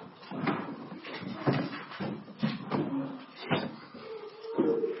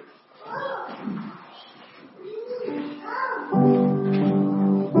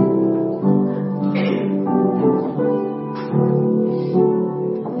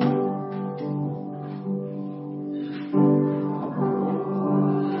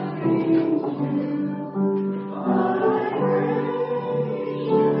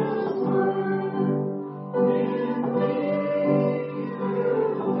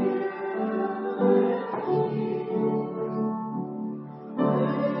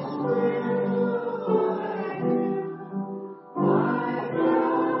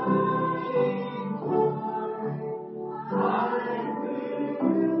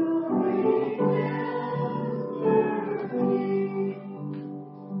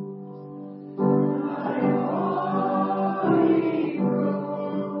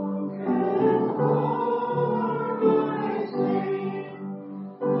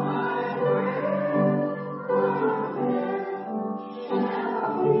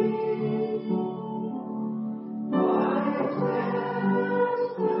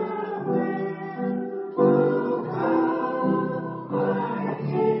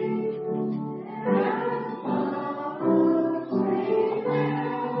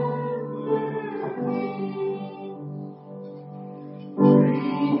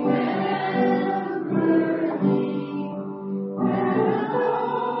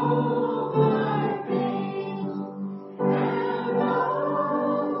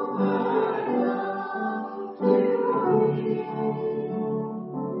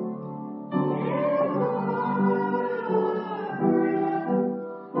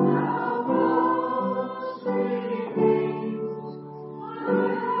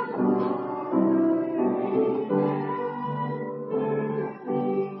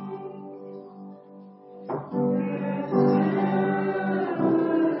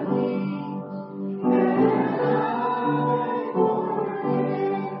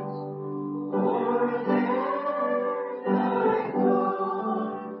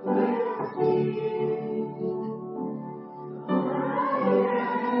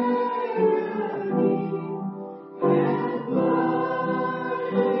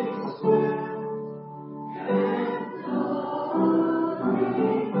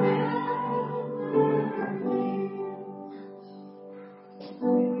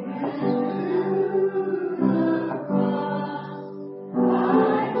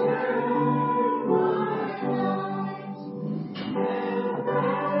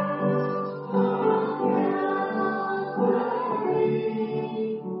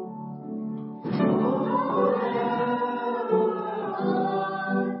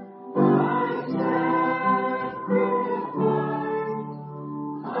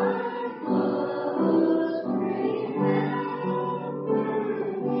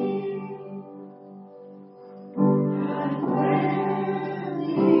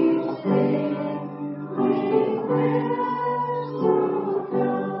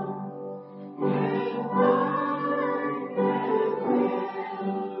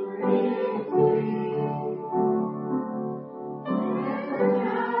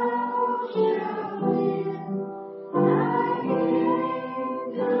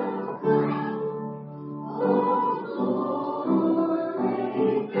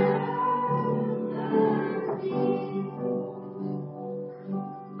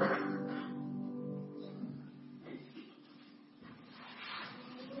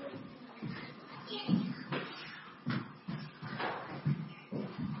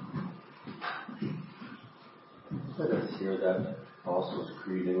 that Apostles'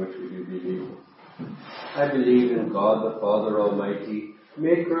 Creed in which we do believe. I believe in God the Father Almighty,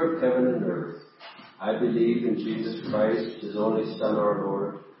 maker of heaven and earth. I believe in Jesus Christ, his only Son, our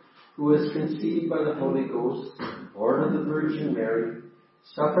Lord, who was conceived by the Holy Ghost, born of the Virgin Mary,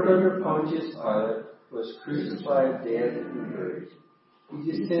 suffered under Pontius Pilate, was crucified, dead, and buried.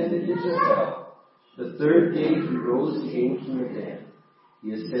 He descended into hell. The third day he rose again from the dead.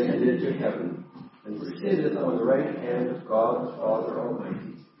 He ascended into heaven, and sitteth on the right hand of God the Father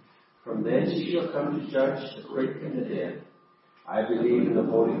Almighty. From thence he shall come to judge the quick and the dead. I believe in the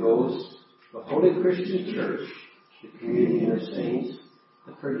Holy Ghost, the holy Christian Church, the communion of saints,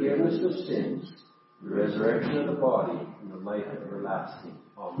 the forgiveness of sins, the resurrection of the body, and the life everlasting.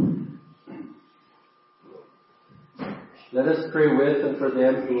 Amen. Let us pray with and for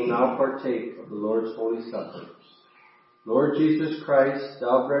them who will now partake of the Lord's Holy Supper. Lord Jesus Christ,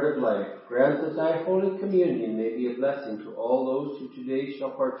 thou bread of life, grant that thy holy communion may be a blessing to all those who today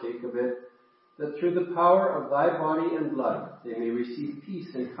shall partake of it, that through the power of thy body and blood they may receive peace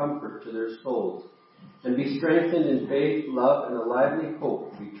and comfort to their souls, and be strengthened in faith, love, and a lively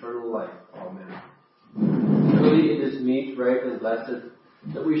hope of eternal life. Amen. Truly it is meet, right, and blessed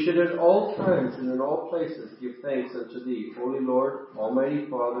that we should at all times and in all places give thanks unto thee, Holy Lord, Almighty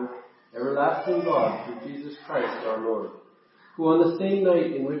Father, everlasting God, through Jesus Christ our Lord, who on the same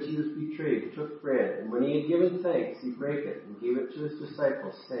night in which he was betrayed took bread, and when he had given thanks, he brake it and gave it to his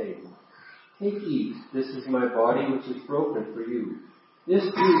disciples, saying, Take, eat, this is my body which is broken for you. This do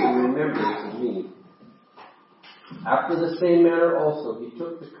in remembrance of me. After the same manner also he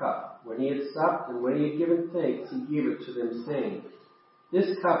took the cup, when he had supped, and when he had given thanks, he gave it to them, saying,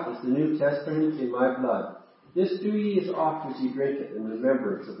 This cup is the New Testament in my blood. This do ye as oft as ye drink it in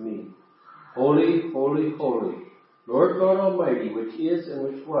remembrance of me. Holy, holy, holy, Lord God Almighty, which is, and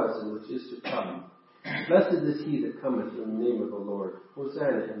which was, and which is to come. Blessed is he that cometh in the name of the Lord.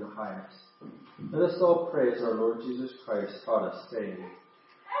 Hosanna in the highest. Let us all pray as our Lord Jesus Christ taught us, saying,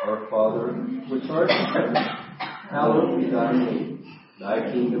 Our Father, which art in heaven, hallowed be thy name.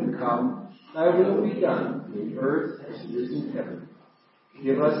 Thy kingdom come, thy will be done, in earth as it is in heaven.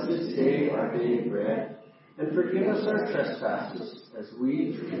 Give us this day our daily bread, and forgive us our trespasses, as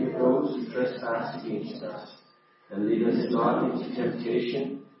we forgive those who trespass against us. And lead us not into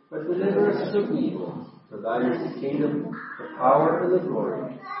temptation, but deliver us from evil. For thine is the kingdom, the power, and the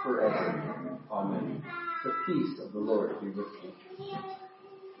glory, forever. Amen. The peace of the Lord be with you.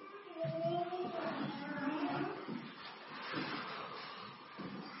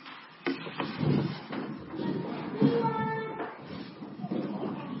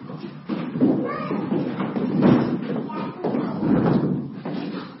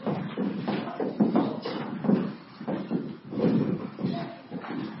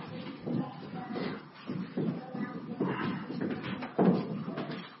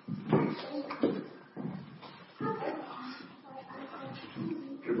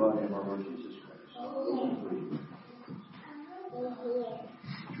 Body of our Lord Jesus Christ.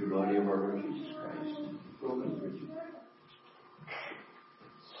 The true body of our Lord Jesus Christ.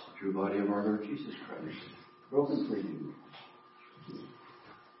 Broken for you.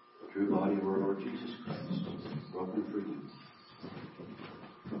 The true body of our Lord Jesus Christ. Broken for you.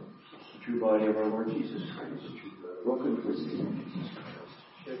 The true body of our Lord Jesus Christ. Broken for you.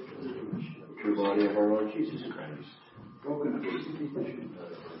 The true body of our Lord Jesus Christ. Broken for you.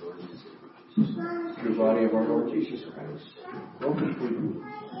 The true body of our Lord Jesus Christ. Broken for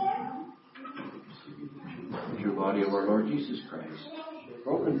you. True body of our Lord Jesus Christ,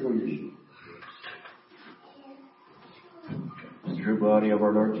 broken for you. True body of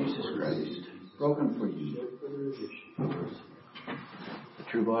our Lord Jesus Christ, broken for you. The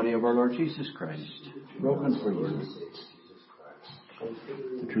true body of our Lord Jesus Christ, broken for you.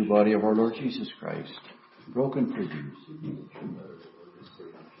 The true body of our Lord Jesus Christ, broken for you.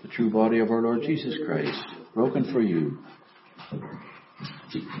 The true body of our Lord Jesus Christ, broken for you.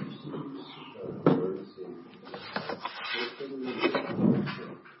 The true body of our Lord Jesus Christ, broken for you.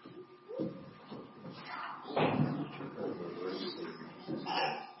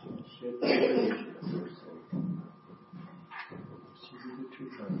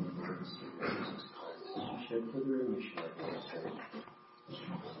 Shed for the remission of our sins.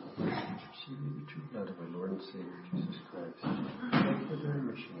 Receive the true blood of our Lord and Savior Jesus Christ. Shed for the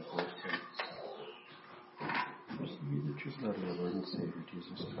remission of our sins. Receive the true blood of our Lord and Savior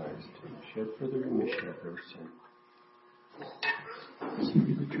Jesus Christ. Shed for the remission of our sins.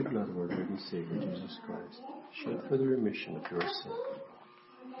 Receive the true blood of our Lord and Savior Jesus Christ. Shed for the remission of your sins.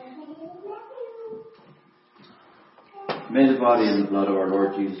 May the body and the blood of our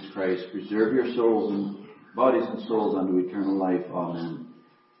Lord Jesus Christ preserve your souls and bodies and souls unto eternal life. Amen.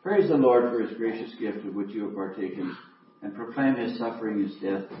 Praise the Lord for his gracious gift of which you have partaken, and proclaim his suffering, his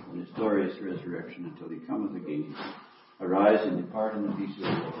death, and his glorious resurrection until he cometh again. Arise and depart in the peace of the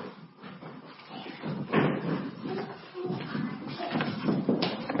Lord.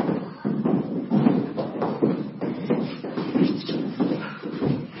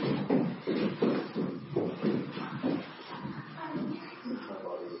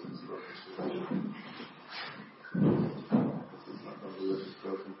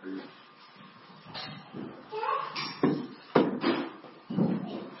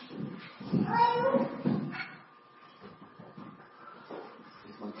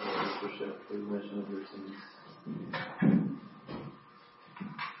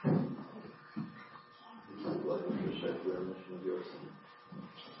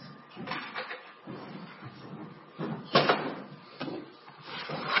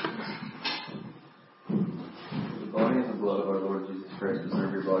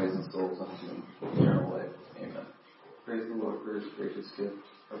 Gift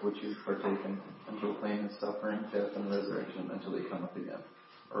of which you have partaken, and proclaim his suffering, death, and resurrection until he cometh again.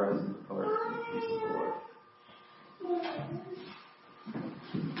 Arise and depart in the peace of the Lord.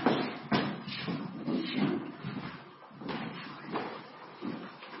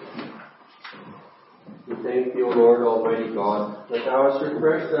 We thank thee, O Lord, Almighty God, that thou hast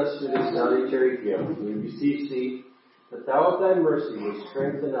refreshed us through this salutary gift. We beseech thee that thou of thy mercy wouldst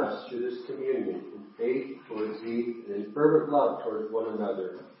strengthen us through this communion in faith towards thee and in fervent love towards one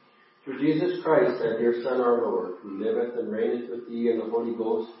another. Through Jesus Christ, thy dear Son, our Lord, who liveth and reigneth with thee in the Holy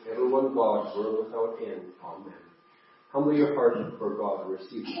Ghost, ever one God, world without end. Amen. Humble your heart before God and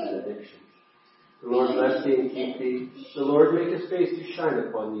receive the benediction. The Lord bless thee and keep thee. The Lord make his face to shine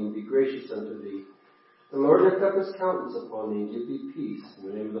upon thee and be gracious unto thee. The Lord lift up his countenance upon thee and give thee peace. In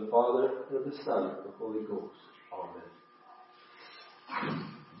the name of the Father, and of the Son, and of the Holy Ghost. Amen.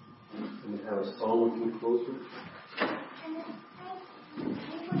 And we have a song we can close with.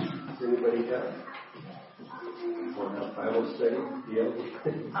 Does anybody have? Want to have Bible study? Yeah.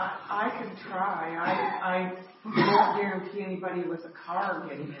 I could try. I won't guarantee anybody with a car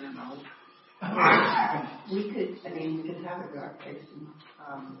getting in and out. We could have a dark person.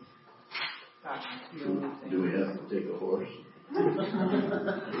 That's the only thing. Do we have to take a horse?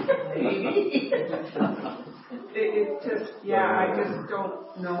 It just, I just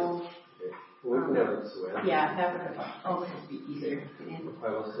don't know. We can have it sweat. Yeah, have it. Okay. Be easier to get in.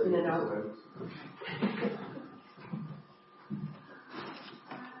 Bible study. And then I'll-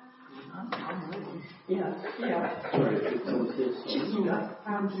 I'm ready. Yeah.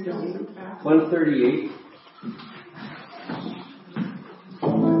 138.